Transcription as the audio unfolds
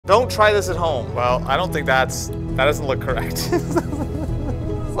Don't try this at home. Well, I don't think that doesn't look correct.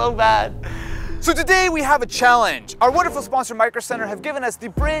 So bad. So today we have a challenge. Our wonderful sponsor Micro Center have given us the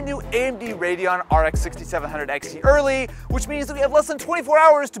brand new AMD Radeon RX 6700 XT early, which means that we have less than 24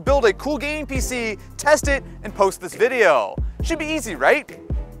 hours to build a cool gaming PC, test it, and post this video. Should be easy, right?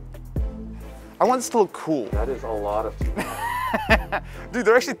 I want this to look cool. That is a lot of TV. Dude,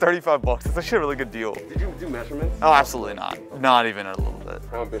 they're actually 35 bucks. It's actually a really good deal. Did you do measurements? Oh, absolutely not. Not even a little bit.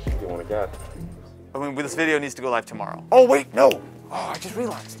 How ambitious do you want to get? I mean, this video needs to go live tomorrow. Oh, wait, no. Oh, I just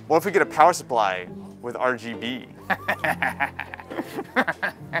realized. What if we get a power supply with RGB?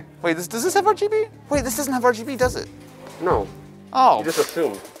 Wait, does this have RGB? Wait, this doesn't have RGB, does it? No. Oh. You just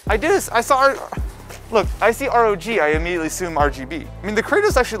assumed. I did. I saw Look, I see ROG, I immediately assume RGB. I mean, the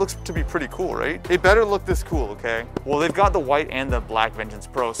Kratos actually looks to be pretty cool, right? It better look this cool, okay? Well, they've got the white and the black Vengeance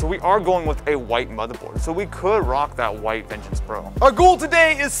Pro, so we are going with a white motherboard. So we could rock that white Vengeance Pro. Our goal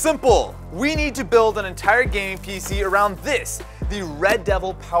today is simple. We need to build an entire gaming PC around this, the Red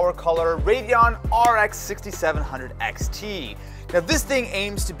Devil Power Color Radeon RX 6700 XT. Now this thing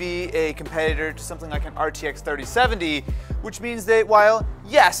aims to be a competitor to something like an RTX 3070, which means that while,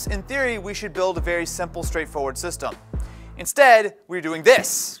 yes, in theory, we should build a very simple, straightforward system. Instead, we're doing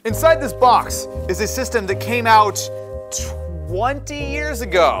this. Inside this box is a system that came out 20 years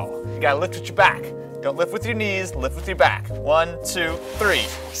ago. You gotta lift with your back. Don't lift with your knees, lift with your back. 1, 2, 3.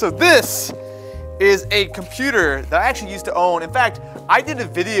 So this is a computer that I actually used to own. In fact, I did a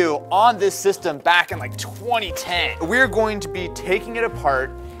video on this system back in like 2010. We're going to be taking it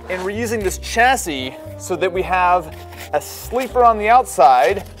apart and we're using this chassis so that we have a sleeper on the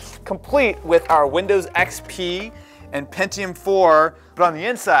outside, complete with our Windows XP and Pentium 4, but on the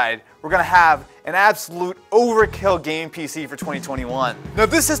inside, we're gonna have an absolute overkill game PC for 2021. Now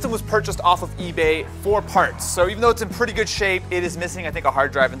this system was purchased off of eBay for parts, so even though it's in pretty good shape, it is missing, I think, a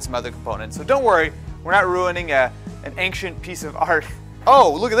hard drive and some other components. So don't worry, we're not ruining an ancient piece of art.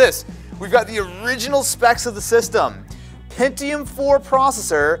 Oh, look at this. We've got the original specs of the system. Pentium 4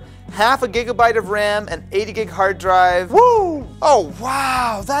 processor, half a gigabyte of RAM, and 80 gig hard drive. Woo! Oh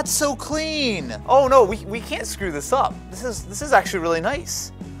wow, that's so clean. Oh no, we can't screw this up. This is actually really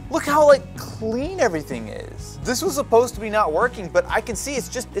nice. Look how like clean everything is. This was supposed to be not working, but I can see it's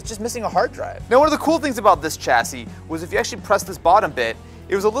just missing a hard drive. Now one of the cool things about this chassis was if you actually press this bottom bit,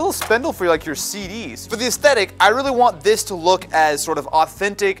 it was a little spindle for like your CDs. For the aesthetic, I really want this to look as sort of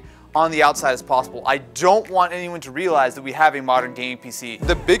authentic on the outside as possible. I don't want anyone to realize that we have a modern gaming PC.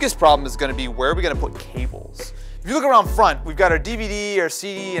 The biggest problem is gonna be where are we gonna put cables? If you look around front, we've got our DVD, our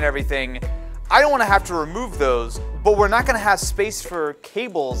CD, and everything. I don't want to have to remove those, but we're not going to have space for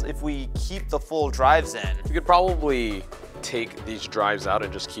cables if we keep the full drives in. You could probably take these drives out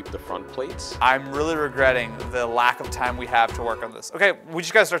and just keep the front plates. I'm really regretting the lack of time we have to work on this. Okay, we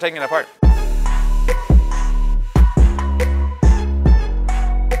just got to start taking it apart.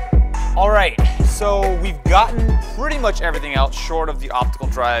 All right, so we've gotten pretty much everything out short of the optical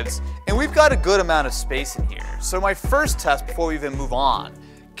drives, and we've got a good amount of space in here. So my first test before we even move on,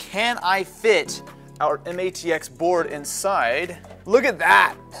 can I fit our MATX board inside? Look at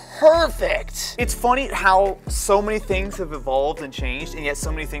that, perfect. It's funny how so many things have evolved and changed, and yet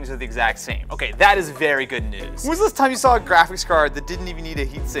so many things are the exact same. Okay, that is very good news. When was the last time you saw a graphics card that didn't even need a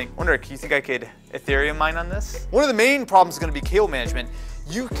heatsink? Wonder, do you think I could Ethereum mine on this? One of the main problems is gonna be cable management.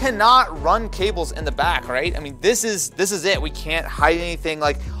 You cannot run cables in the back, right? I mean, this is it. We can't hide anything.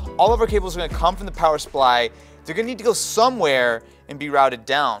 Like, all of our cables are gonna come from the power supply. They're gonna need to go somewhere and be routed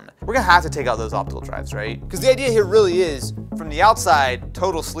down. We're gonna have to take out those optical drives, right? Because the idea here really is, from the outside,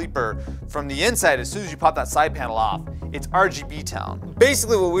 total sleeper. From the inside, as soon as you pop that side panel off, it's RGB town.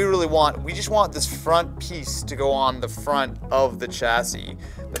 Basically what we really want, we just want this front piece to go on the front of the chassis,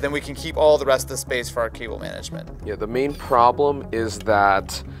 but then we can keep all the rest of the space for our cable management. Yeah, the main problem is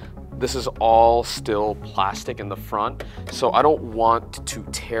that this is all still plastic in the front, so I don't want to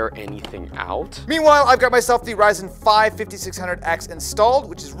tear anything out. Meanwhile, I've got myself the Ryzen 5 5600X installed,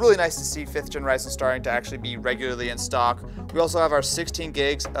 which is really nice to see 5th gen Ryzen starting to actually be regularly in stock. We also have our 16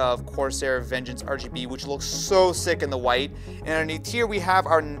 gigs of Corsair Vengeance RGB, which looks so sick in the white. And underneath here, we have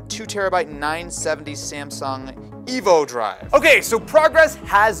our 2 terabyte 970 Samsung Evo drive. Okay, so progress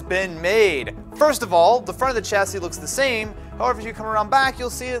has been made. First of all, the front of the chassis looks the same. However, if you come around back,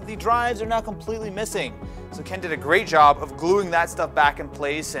 you'll see that the drives are now completely missing. So Ken did a great job of gluing that stuff back in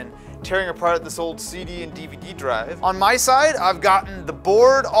place and tearing apart this old CD and DVD drive. On my side, I've gotten the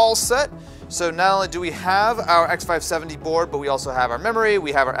board all set. So not only do we have our X570 board, but we also have our memory,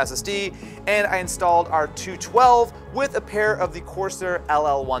 we have our SSD, and I installed our 212 with a pair of the Corsair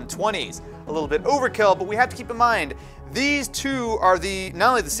LL120s. a little bit overkill, but we have to keep in mind, these two are not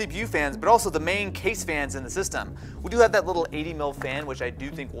only the CPU fans, but also the main case fans in the system. We do have that little 80 mil fan, which I do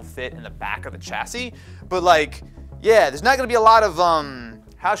think will fit in the back of the chassis, but like, yeah, there's not gonna be a lot of,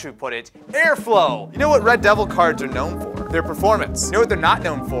 how should we put it? Airflow. You know what Red Devil cards are known for? Their performance. You know what they're not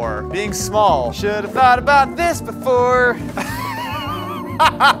known for? Being small. Should have thought about this before.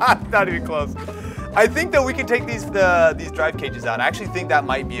 Not even close. I think that we can take these drive cages out. I actually think that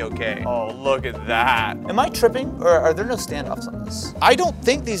might be okay. Oh, look at that. Am I tripping, or are there no standoffs on this? I don't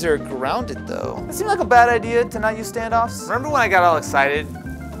think these are grounded though. It seemed like a bad idea to not use standoffs. Remember when I got all excited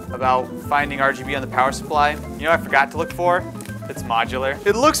about finding RGB on the power supply? You know what I forgot to look for? It's modular.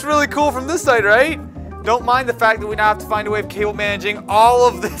 It looks really cool from this side, right? Don't mind the fact that we now have to find a way of cable managing all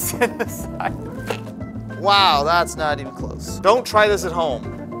of this in the side. Wow, that's not even close. Don't try this at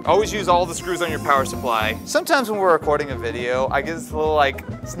home. Always use all the screws on your power supply. Sometimes when we're recording a video, I get this little like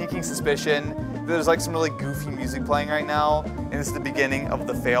sneaking suspicion that there's like some really goofy music playing right now, and it's the beginning of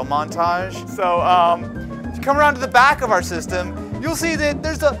the fail montage. So if you come around to the back of our system, you'll see that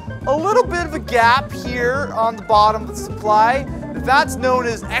there's a little bit of a gap here on the bottom of the supply. That's known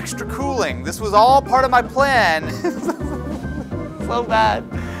as extra cooling. This was all part of my plan. So bad.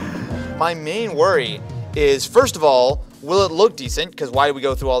 My main worry is, first of all, will it look decent? Because why do we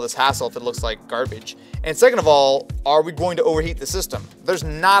go through all this hassle if it looks like garbage? And second of all, are we going to overheat the system? There's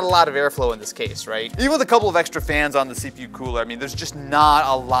not a lot of airflow in this case, right? Even with a couple of extra fans on the CPU cooler, I mean, there's just not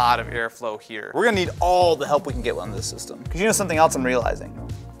a lot of airflow here. We're gonna need all the help we can get on this system. Because you know something else I'm realizing?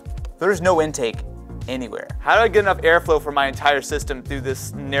 There's no intake anywhere. How do I get enough airflow for my entire system through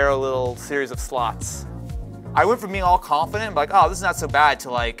this narrow little series of slots? I went from being all confident, like, oh, this is not so bad, to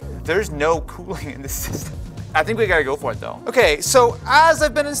like, there's no cooling in this system. I think we gotta go for it though. Okay, so as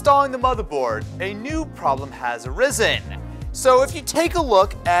I've been installing the motherboard, a new problem has arisen. So if you take a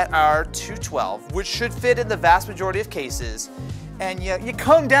look at our 212, which should fit in the vast majority of cases, and you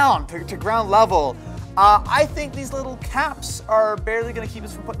come down to ground level, I think these little caps are barely gonna keep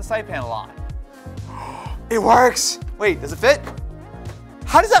us from putting the side panel on. It works! Wait, does it fit?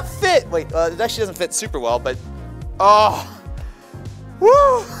 How does that fit? Wait, it actually doesn't fit super well, but, oh,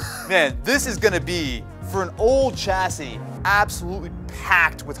 woo! Man, this is gonna be, for an old chassis, absolutely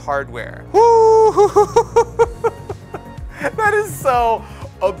packed with hardware. Woo! That is so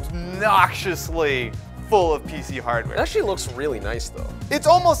obnoxiously full of PC hardware. It actually looks really nice though. It's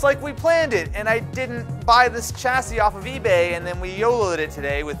almost like we planned it, and I didn't buy this chassis off of eBay and then we YOLO'd it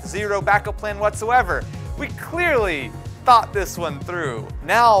today with zero backup plan whatsoever. We clearly thought this one through.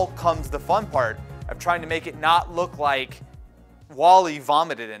 Now comes the fun part of trying to make it not look like Wally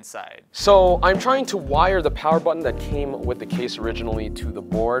vomited inside. So I'm trying to wire the power button that came with the case originally to the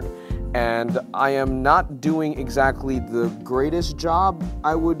board, and I am not doing exactly the greatest job.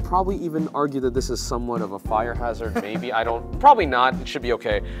 I would probably even argue that this is somewhat of a fire hazard, maybe. Probably not, it should be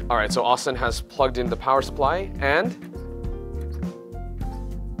okay. All right, so Austin has plugged in the power supply, and?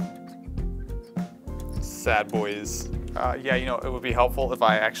 Sad boys. Yeah, you know, it would be helpful if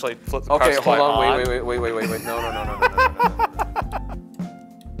I actually flip the power okay, supply hold on, on. wait, no.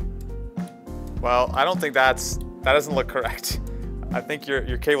 Well, I don't think that doesn't look correct. I think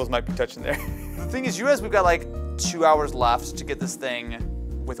your cables might be touching there. The thing is, you guys, we've got like 2 hours left to get this thing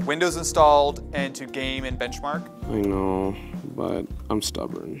with Windows installed and to game and benchmark. I know, but I'm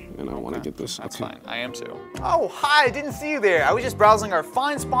stubborn and I want to get this. That's fine, I am too. Oh, hi, I didn't see you there. I was just browsing our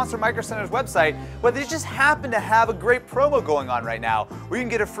fine sponsor Micro Center's website, but they just happen to have a great promo going on right now, where you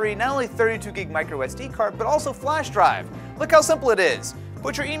can get a free not only 32 gig micro SD card, but also flash drive. Look how simple it is.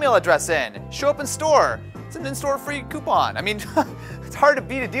 Put your email address in, show up in store. It's an in-store free coupon. I mean, it's hard to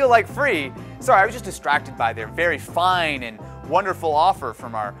beat a deal like free. Sorry, I was just distracted by their very fine and wonderful offer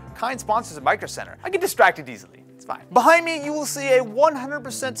from our kind sponsors at Micro Center. I get distracted easily, it's fine. Behind me, you will see a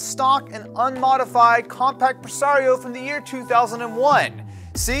 100% stock and unmodified compact Presario from the year 2001.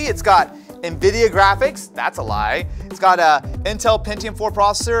 See, it's got NVIDIA graphics, that's a lie. It's got a Intel Pentium 4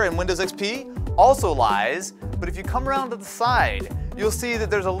 processor and Windows XP, also lies. But if you come around to the side, you'll see that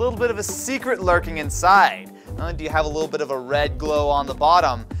there's a little bit of a secret lurking inside. Not only do you have a little bit of a red glow on the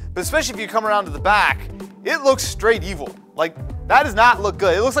bottom, but especially if you come around to the back, it looks straight evil. Like, that does not look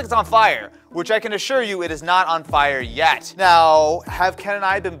good. It looks like it's on fire, which I can assure you it is not on fire yet. Now, have Ken and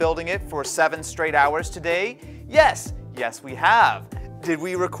I been building it for 7 straight hours today? Yes, we have. Did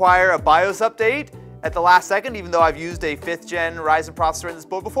we require a BIOS update at the last second, even though I've used a 5th gen Ryzen processor in this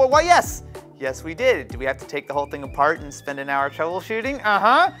board before? Why, yes. Yes, we did. Did we have to take the whole thing apart and spend an hour troubleshooting?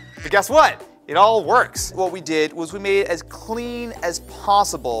 But guess what? It all works. What we did was we made it as clean as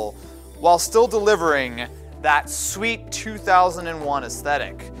possible while still delivering that sweet 2001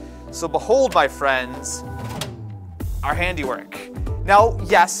 aesthetic. So behold, my friends, our handiwork. Now,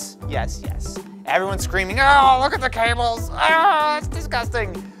 yes. Everyone's screaming, oh, look at the cables, oh, it's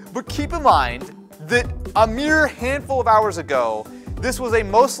disgusting. But keep in mind that a mere handful of hours ago, this was a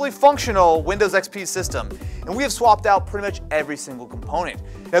mostly functional Windows XP system, and we have swapped out pretty much every single component.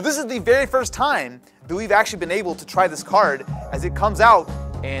 Now, this is the very first time that we've actually been able to try this card as it comes out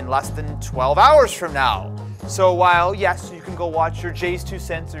in less than 12 hours from now. So while, yes, you can go watch your Jay's 2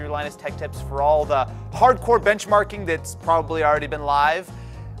 cents or your Linus Tech Tips for all the hardcore benchmarking that's probably already been live,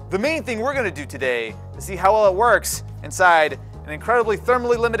 the main thing we're gonna do today is see how well it works inside an incredibly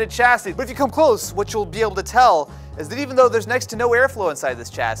thermally limited chassis. But if you come close, what you'll be able to tell is that even though there's next to no airflow inside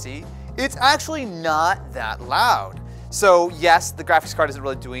this chassis, it's actually not that loud. So yes, the graphics card isn't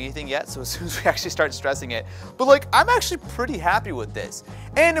really doing anything yet, so as soon as we actually start stressing it, but like, I'm actually pretty happy with this.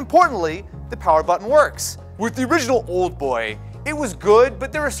 And importantly, the power button works. With the original Old Boy, it was good,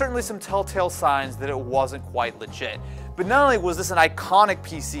 but there were certainly some telltale signs that it wasn't quite legit. But not only was this an iconic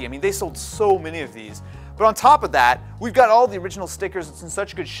PC, I mean, they sold so many of these, but on top of that, we've got all the original stickers, it's in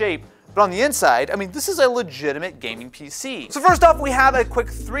such good shape. But on the inside, I mean, this is a legitimate gaming PC. So first off, we have a quick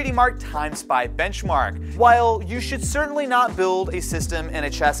 3D Mark Time Spy benchmark. While you should certainly not build a system and a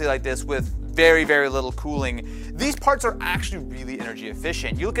chassis like this with very, very little cooling, these parts are actually really energy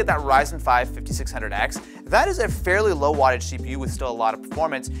efficient. You look at that Ryzen 5 5600X, that is a fairly low wattage CPU with still a lot of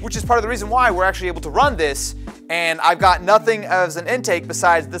performance, which is part of the reason why we're actually able to run this, and I've got nothing as an intake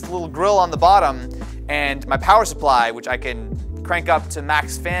besides this little grill on the bottom and my power supply, which I can crank up to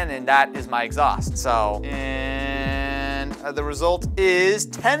max fan, and that is my exhaust. So, and the result is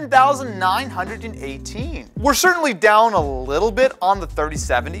 10,918. We're certainly down a little bit on the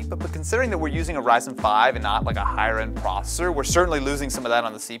 3070, but considering that we're using a Ryzen 5 and not like a higher end processor, we're certainly losing some of that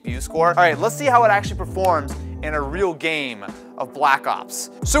on the CPU score. All right, let's see how it actually performs in a real game of Black Ops.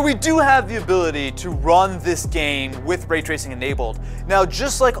 So we do have the ability to run this game with ray tracing enabled. Now,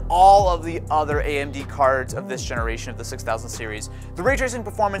 just like all of the other AMD cards of this generation of the 6000 series, the ray tracing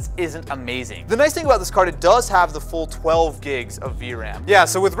performance isn't amazing. The nice thing about this card, it does have the full 12 gigs of VRAM. Yeah,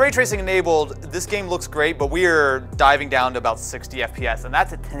 so with ray tracing enabled, this game looks great, but we are diving down to about 60 FPS, and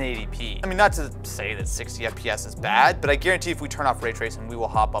that's at 1080p. I mean, not to say that 60 FPS is bad, but I guarantee if we turn off ray tracing, we will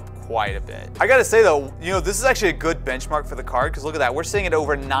hop up quite a bit. I gotta say though, you know, this is actually a good benchmark for the card, because look at that, we're seeing it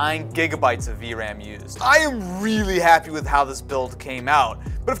over 9 gigabytes of VRAM used. I am really happy with how this build came out.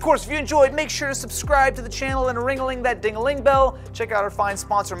 But of course, if you enjoyed, make sure to subscribe to the channel and ring-a-ling that ding-a-ling bell. Check out our fine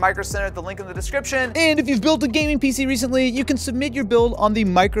sponsor, Micro Center, the link in the description. And if you've built a gaming PC recently, you can submit your build on the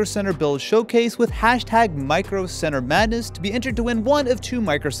Micro Center Build Showcase with hashtag #MicroCenterMadness to be entered to win one of 2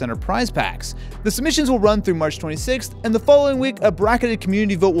 Micro Center prize packs. The submissions will run through March 26th, and the following week, a bracketed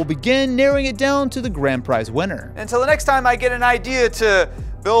community vote will begin, narrowing it down to the grand prize winner. Until the next time I get an idea to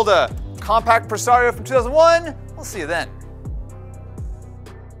build a compact Presario from 2001, we'll see you then.